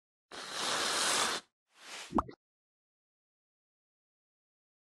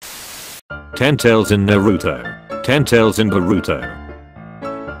10 tails in Naruto. 10 tails in Boruto.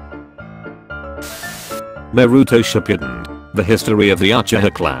 Naruto Shippuden. The history of the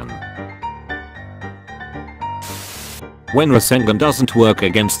Uchiha clan. When Rasengan doesn't work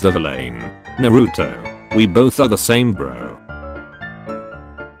against the villain. Naruto. We both are the same bro.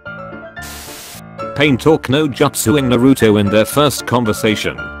 Pain talk no jutsuing Naruto in their first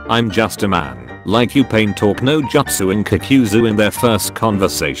conversation. I'm just a man. Like you. Pain talk no jutsuing Kakuzu in their first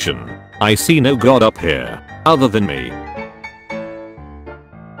conversation. I see no god up here. Other than me.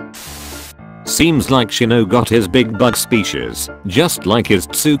 Seems like Shino got his big bug species. Just like his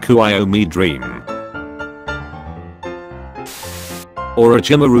Tsuku Aomi dream.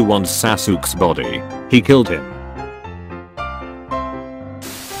 Orochimaru wants Sasuke's body. He killed him.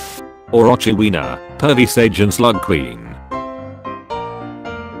 Orochiwina, Pervy Sage and Slug Queen.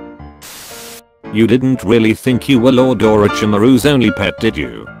 You didn't really think you were Lord Orochimaru's only pet, did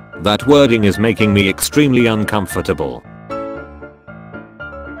you? That wording is making me extremely uncomfortable.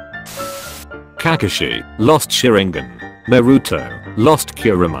 Kakashi, lost Sharingan. Naruto, lost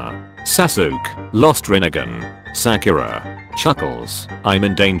Kurama. Sasuke, lost Rinnegan. Sakura, chuckles, I'm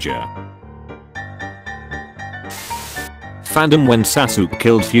in danger. Fandom when Sasuke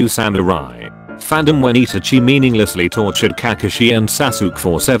killed few samurai. Fandom when Itachi meaninglessly tortured Kakashi and Sasuke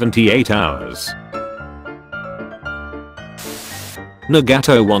for 78 hours.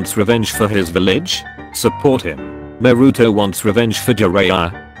 Nagato wants revenge for his village? Support him. Naruto wants revenge for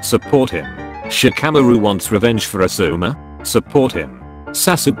Jiraiya? Support him. Shikamaru wants revenge for Asuma? Support him.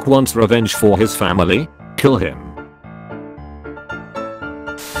 Sasuke wants revenge for his family? Kill him.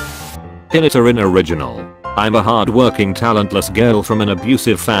 Hinata in original. I'm a hard-working talentless girl from an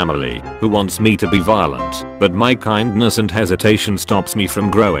abusive family who wants me to be violent, but my kindness and hesitation stops me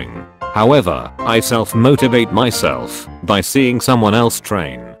from growing. However, I self-motivate myself by seeing someone else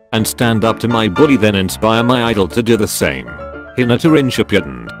train and stand up to my bully, then inspire my idol to do the same. Hinata in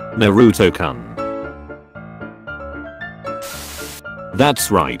Shippuden, Naruto-kun. That's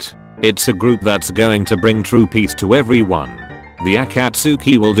right. It's a group that's going to bring true peace to everyone. The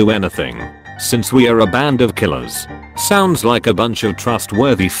Akatsuki will do anything. Since we are a band of killers. Sounds like a bunch of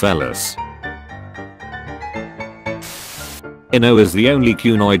trustworthy fellas. Ino is the only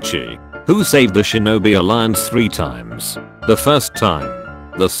kunoichi who saved the Shinobi Alliance 3 times. The first time.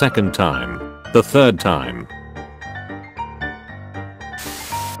 The second time. The third time.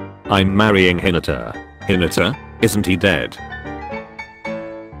 I'm marrying Hinata. Hinata? Isn't he dead?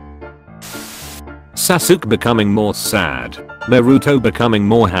 Sasuke becoming more sad. Naruto becoming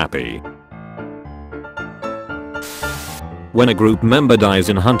more happy. When a group member dies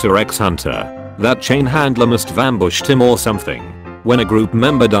in Hunter x Hunter, that chain handler must have ambushed him or something. When a group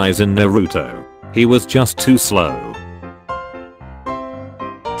member dies in Naruto, he was just too slow.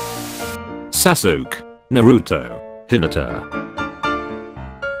 Sasuke, Naruto, Hinata.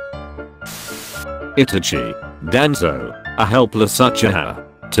 Itachi, Danzo, a helpless Uchiha,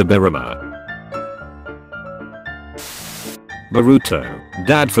 Tobirama. Boruto,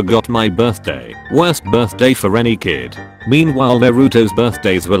 dad forgot my birthday. Worst birthday for any kid. Meanwhile Naruto's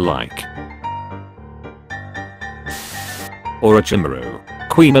birthdays were like. Orochimaru,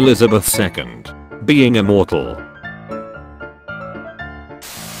 Queen Elizabeth II, being immortal.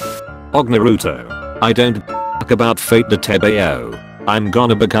 Naruto, I don't fuck about fate de Tebeo. I'm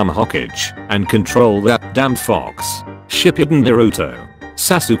gonna become Hokage and control that damn fox. Shippuden Naruto.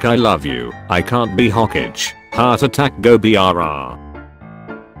 Sasuke, I love you. I can't be Hokage. Heart attack, go BRR.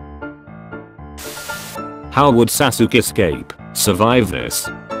 How would Sasuke escape, survive this?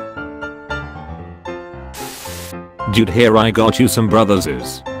 Dude, here I got you some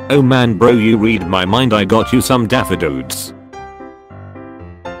brotherses. Oh man bro, you read my mind, I got you some daffodils.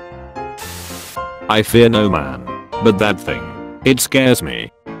 I fear no man, but that thing, it scares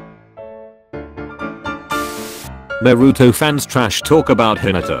me. Naruto fans trash talk about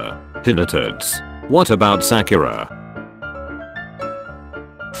Hinata. Hinatades. What about Sakura?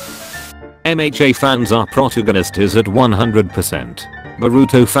 MHA fans are protagonist is at 100%.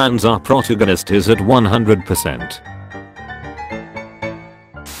 Naruto fans are protagonist is at 100%.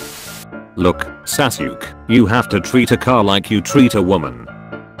 Look, Sasuke, you have to treat a car like you treat a woman.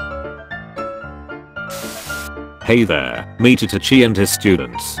 Hey there, meet Itachi and his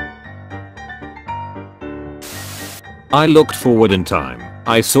students. I looked forward in time.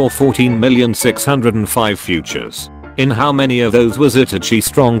 I saw 14,605 futures. In how many of those was Itachi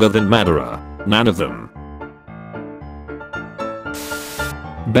stronger than Madara? None of them.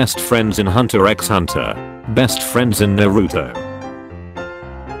 Best friends in Hunter x Hunter. Best friends in Naruto.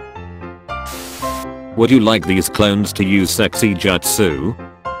 Would you like these clones to use sexy jutsu?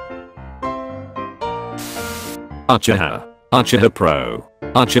 Uchiha. Uchiha Pro.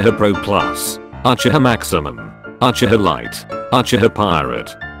 Uchiha Pro Plus. Uchiha Maximum. Uchiha Lite. Uchiha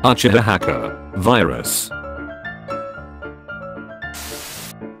Pirate. Uchiha Hacker. Virus.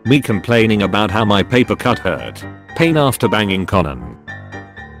 Me complaining about how my paper cut hurt. Pain after banging Conan.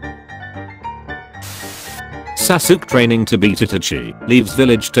 Sasuke training to beat Itachi, leaves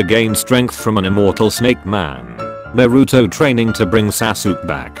village to gain strength from an immortal snake man. Naruto training to bring Sasuke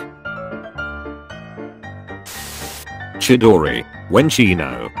back. Chidori, when she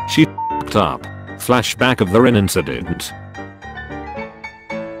f***ed up. Flashback of the Rin incident.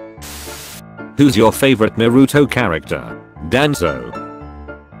 Who's your favorite Naruto character? Danzo.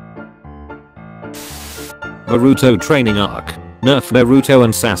 Naruto training arc. Nerf Naruto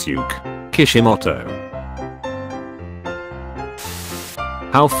and Sasuke. Kishimoto.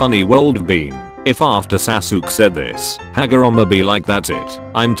 How funny would been if after Sasuke said this, Hagoromo be like, that's it,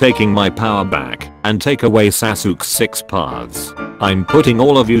 I'm taking my power back and take away Sasuke's 6 paths. I'm putting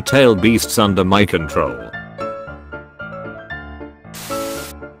all of you tail beasts under my control.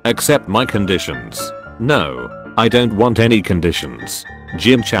 Accept my conditions. No, I don't want any conditions.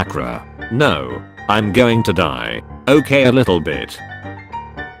 Gym chakra. No, I'm going to die. Okay, a little bit.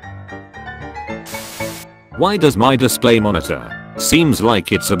 Why does my display monitor seems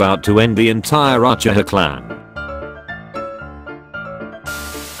like it's about to end the entire Uchiha clan?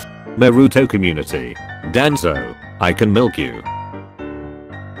 Naruto community. Danzo, I can milk you.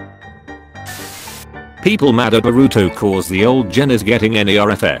 People mad at Naruto cause the old gen is getting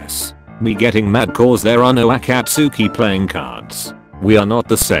NERFS. Me getting mad cause there are no Akatsuki playing cards. We are not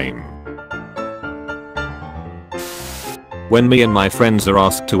the same. When me and my friends are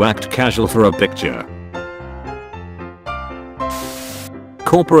asked to act casual for a picture,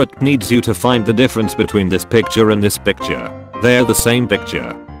 corporate needs you to find the difference between this picture and this picture. They're the same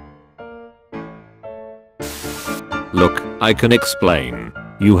picture. Look, I can explain.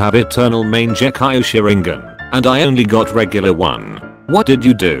 You have eternal Memecream Sharingan, and I only got regular one. What did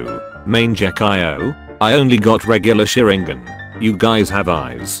you do? Memecream? I only got regular Sharingan. You guys have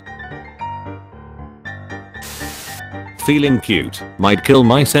eyes. Feeling cute, might kill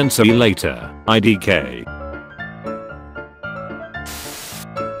my sensei later, IDK.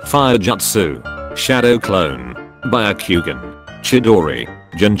 Fire Jutsu. Shadow Clone. Byakugan. Chidori.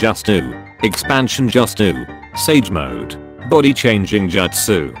 Genjutsu. Expansion Jutsu. Sage Mode. Body Changing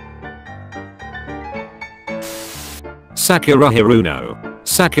Jutsu. Sakura Hiruno.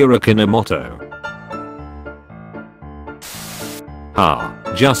 Sakura Kinomoto.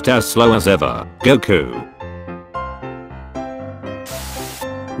 Just as slow as ever, Goku.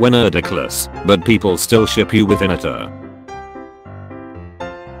 When ridiculous, but people still ship you with Hinata.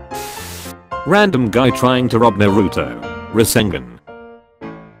 Random guy trying to rob Naruto. Rasengan.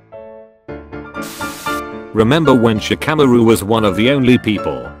 Remember when Shikamaru was one of the only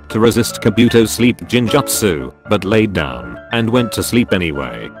people to resist Kabuto's sleep Jinjutsu, but laid down and went to sleep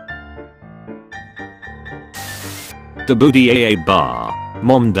anyway. Dabudia bar.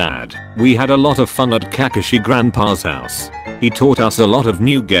 Mom, Dad, we had a lot of fun at Kakashi Grandpa's house. He taught us a lot of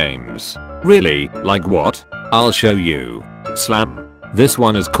new games. Really? Like what? I'll show you. Slam. This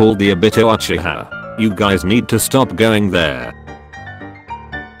one is called the Obito Uchiha. You guys need to stop going there.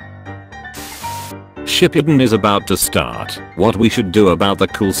 Shippuden is about to start. What we should do about the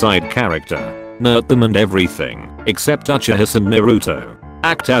cool side character. Nerd them and everything, except Uchihas and Naruto.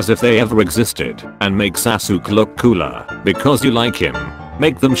 Act as if they ever existed, and make Sasuke look cooler, because you like him.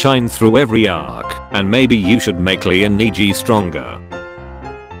 Make them shine through every arc, and maybe you should make Lee and Neji stronger.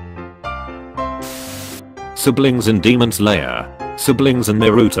 Siblings in Demon Slayer. Siblings in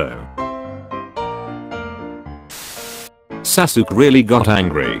Naruto. Sasuke really got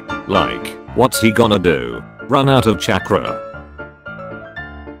angry. Like, what's he gonna do? Run out of chakra?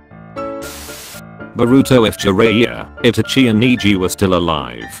 Boruto if Jiraiya, Itachi and Neji were still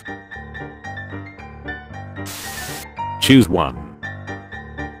alive. Choose one.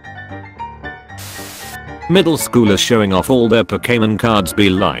 Middle schoolers showing off all their Pokémon cards be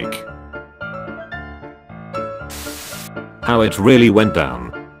like. How it really went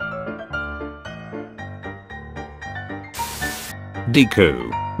down.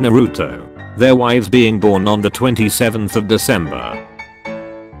 Deku, Naruto, their wives being born on the 27th of December.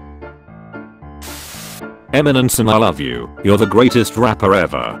 Eminence and I love you, you're the greatest rapper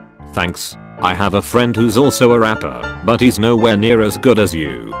ever. Thanks. I have a friend who's also a rapper, but he's nowhere near as good as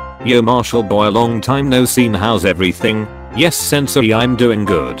you. Yo Marshall boy, long time no seen, how's everything? Yes sensei, I'm doing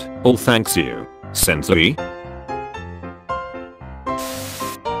good, all thanks you. Sensei?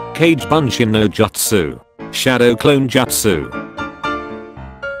 Cage Bunshin no Jutsu. Shadow Clone Jutsu.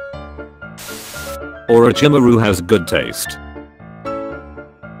 Orochimaru has good taste.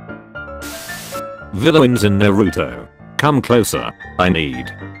 Villains in Naruto. Come closer. I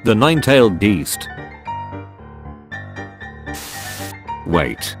need the nine-tailed beast.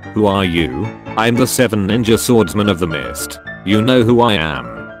 Wait, who are you? I'm the 7 ninja swordsman of the mist. You know who I am.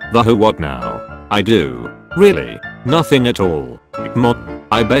 The who what now? I do. Really? Nothing at all.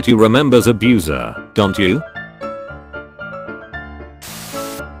 I bet you remembers Abuser, don't you?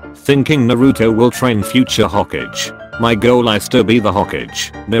 Thinking Naruto will train future Hokage. My goal is to be the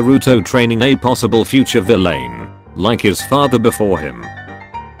Hokage. Naruto training a possible future villain. Like his father before him.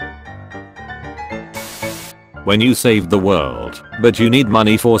 When you save the world, but you need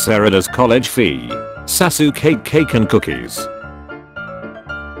money for Sarada's college fee. Sasuke cake and cookies.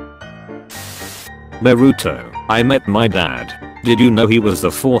 Naruto, I met my dad. Did you know he was the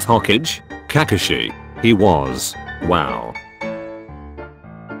 4th Hokage? Kakashi. He was. Wow.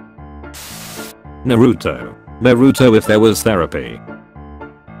 Naruto. Naruto if there was therapy.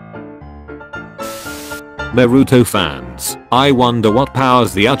 Naruto fans, I wonder what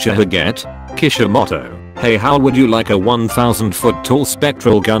powers the Uchiha get? Kishimoto. Hey, how would you like a 1,000 foot tall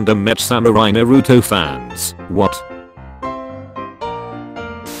spectral Gundam Mech Samurai? Naruto fans, what?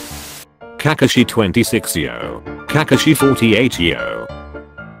 Kakashi 26 yo. Kakashi 48 yo.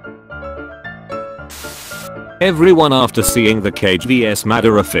 Everyone after seeing the Cage vs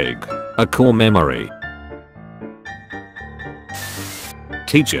Madara fig. A core memory.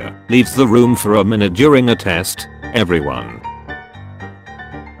 Teacher leaves the room for a minute during a test. Everyone.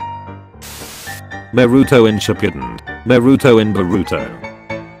 Naruto in Shippuden. Naruto in Boruto.